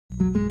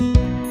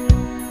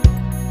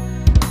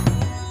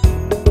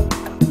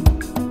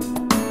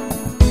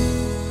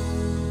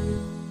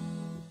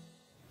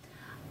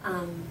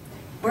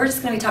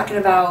just going to be talking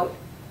about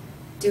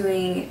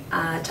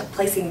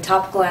placing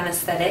topical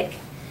anesthetic.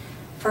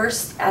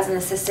 First, as an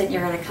assistant,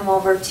 you're going to come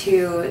over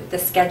to the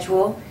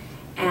schedule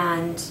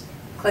and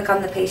click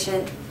on the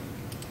patient,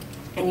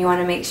 and you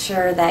want to make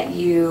sure that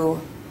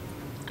you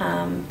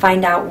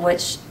find out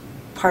which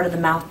part of the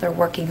mouth they're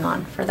working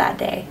on for that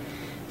day.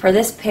 For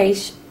this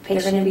patient,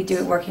 they're going to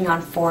be working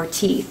on 4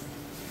 teeth.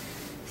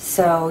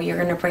 So you're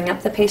going to bring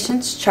up the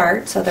patient's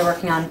chart. So they're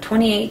working on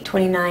 28,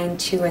 29,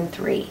 2, and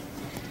 3.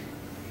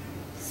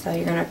 So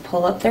you're going to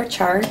pull up their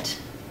chart.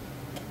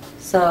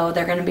 So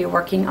they're going to be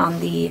working on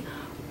the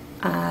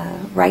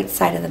right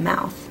side of the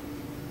mouth.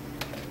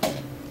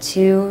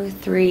 2,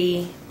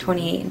 3,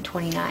 28, and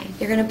 29.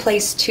 You're going to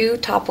place 2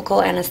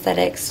 topical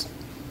anesthetics.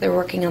 They're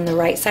working on the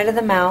right side of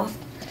the mouth.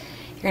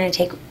 You're going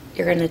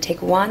to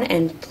take one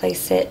and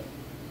place it,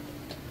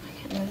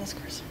 I can't move this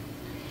cursor,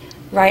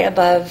 right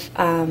above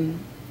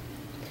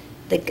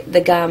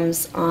the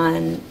gums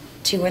on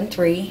 2 and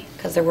 3,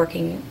 because they're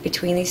working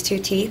between these 2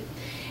 teeth.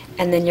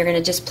 And then you're going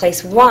to just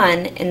place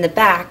one in the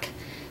back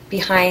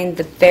behind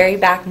the very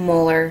back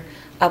molar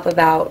up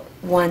about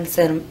 1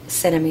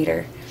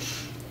 centimeter.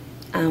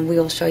 We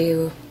will show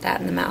you that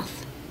in the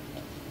mouth.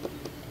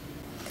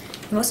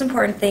 The most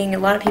important thing, a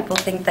lot of people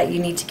think that you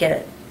need to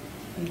get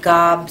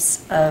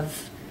gobs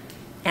of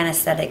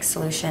anesthetic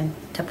solution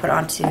to put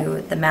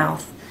onto the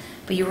mouth,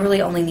 but you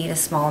really only need a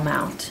small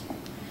amount.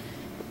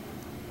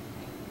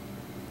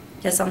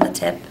 Just on the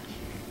tip.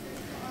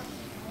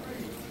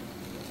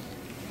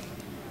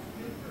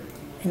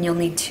 And you'll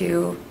need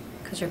 2,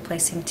 because you're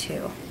placing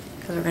 2,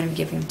 because we're going to be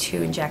giving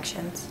 2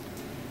 injections.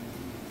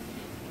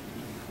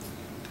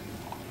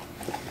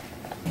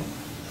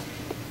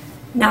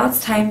 Now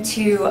it's time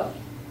to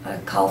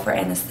call for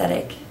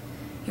anesthetic.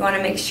 You want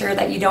to make sure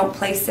that you don't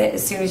place it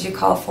as soon as you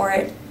call for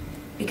it,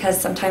 because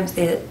sometimes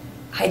the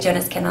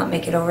hygienist cannot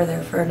make it over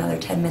there for another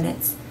 10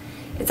 minutes.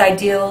 It's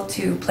ideal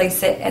to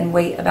place it and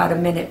wait about a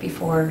minute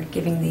before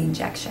giving the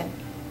injection.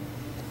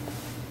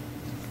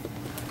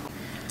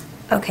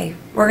 Okay,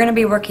 we're going to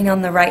be working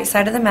on the right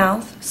side of the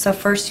mouth. So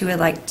first you would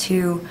like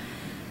to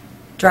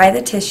dry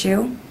the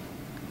tissue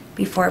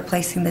before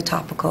placing the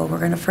topical. We're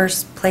going to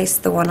first place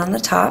the one on the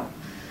top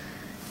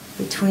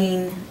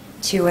between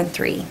 2 and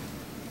 3.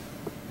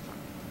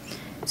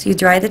 So you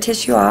dry the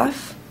tissue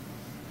off,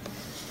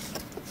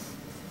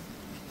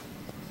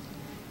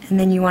 and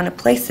then you want to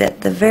place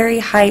it the very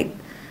height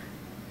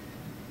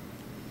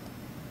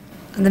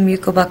of the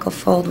mucobuccal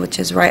fold, which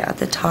is right at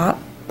the top.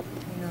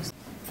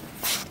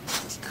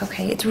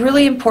 Okay, it's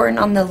really important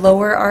on the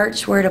lower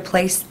arch where to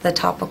place the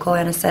topical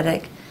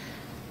anesthetic.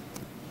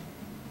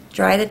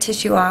 Dry the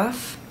tissue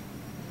off.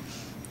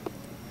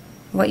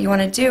 What you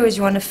want to do is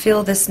you want to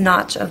feel this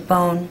notch of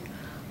bone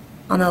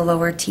on the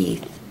lower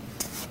teeth,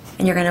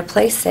 and you're going to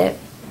place it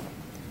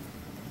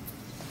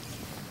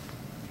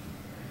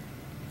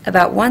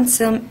about 1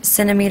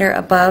 centimeter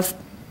above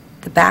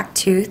the back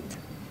tooth.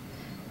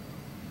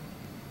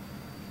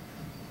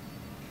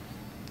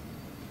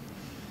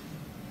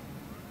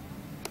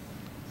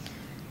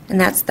 And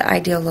that's the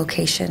ideal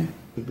location.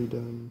 Should be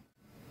done.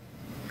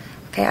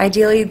 Okay,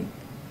 ideally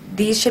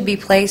these should be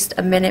placed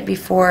a minute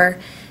before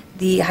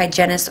the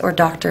hygienist or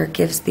doctor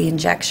gives the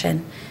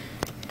injection.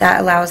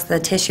 That allows the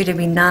tissue to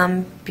be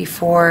numb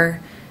before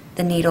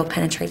the needle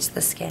penetrates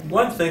the skin.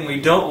 One thing we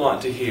don't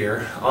want to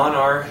hear on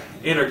our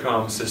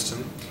intercom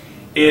system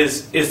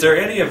is there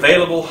any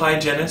available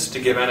hygienist to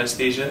give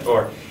anesthesia?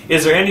 Or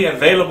is there any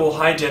available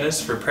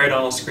hygienist for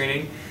periodontal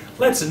screening?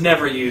 Let's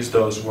never use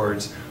those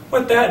words.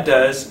 What that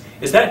does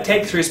is that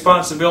takes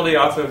responsibility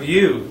off of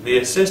you, the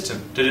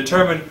assistant, to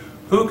determine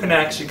who can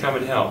actually come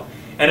and help.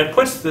 And it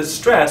puts the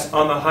stress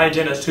on the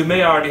hygienist, who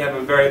may already have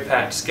a very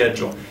packed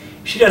schedule.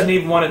 She doesn't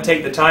even want to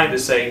take the time to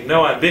say,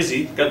 no, I'm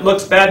busy. It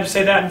looks bad to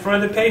say that in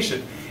front of the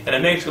patient, and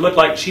it makes her look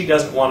like she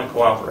doesn't want to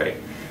cooperate.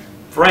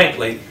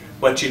 Frankly,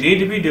 what you need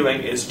to be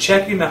doing is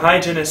checking the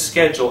hygienist's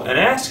schedule and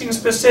asking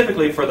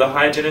specifically for the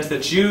hygienist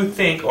that you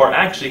think or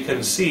actually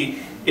can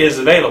see is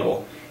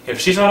available. If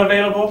she's not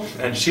available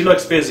and she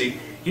looks busy,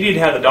 you need to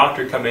have the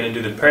doctor come in and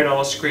do the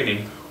periodontal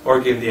screening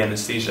or give the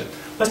anesthesia.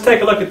 Let's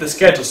take a look at the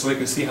schedule so we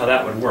can see how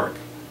that would work.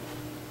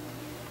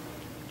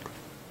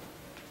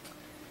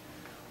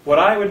 What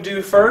I would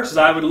do first is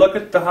I would look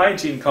at the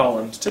hygiene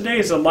columns. Today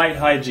is a light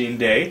hygiene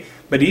day,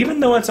 but even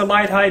though it's a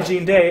light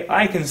hygiene day,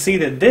 I can see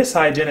that this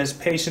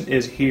hygienist patient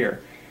is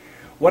here.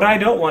 What I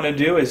don't want to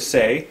do is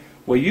say,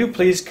 will you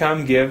please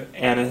come give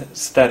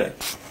anesthetic?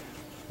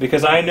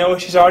 Because I know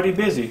she's already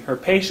busy. Her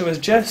patient was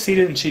just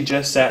seated and she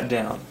just sat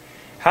down.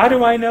 How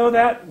do I know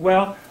that?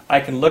 Well, I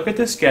can look at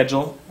the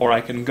schedule, or I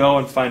can go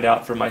and find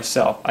out for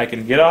myself. I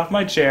can get off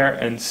my chair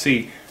and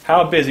see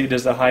how busy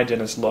does the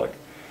hygienist look.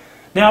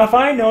 Now, if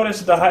I notice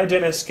that the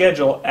hygienist's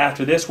schedule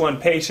after this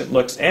one patient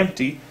looks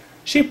empty,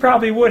 she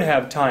probably would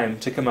have time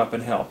to come up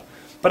and help.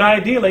 But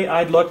ideally,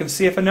 I'd look and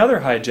see if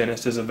another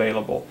hygienist is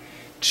available.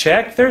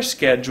 Check their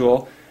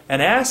schedule and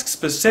ask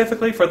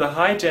specifically for the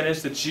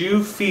hygienist that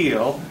you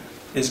feel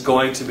is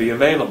going to be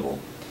available.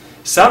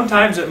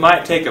 Sometimes it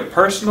might take a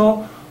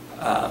personal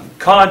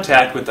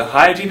contact with the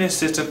hygiene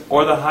assistant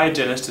or the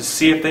hygienist to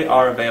see if they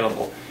are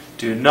available.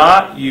 Do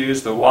not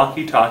use the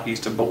walkie-talkies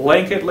to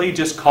blanketly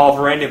just call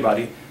for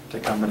anybody to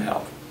come and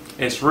help.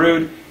 It's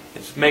rude.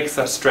 It makes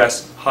the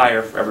stress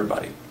higher for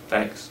everybody.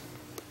 Thanks.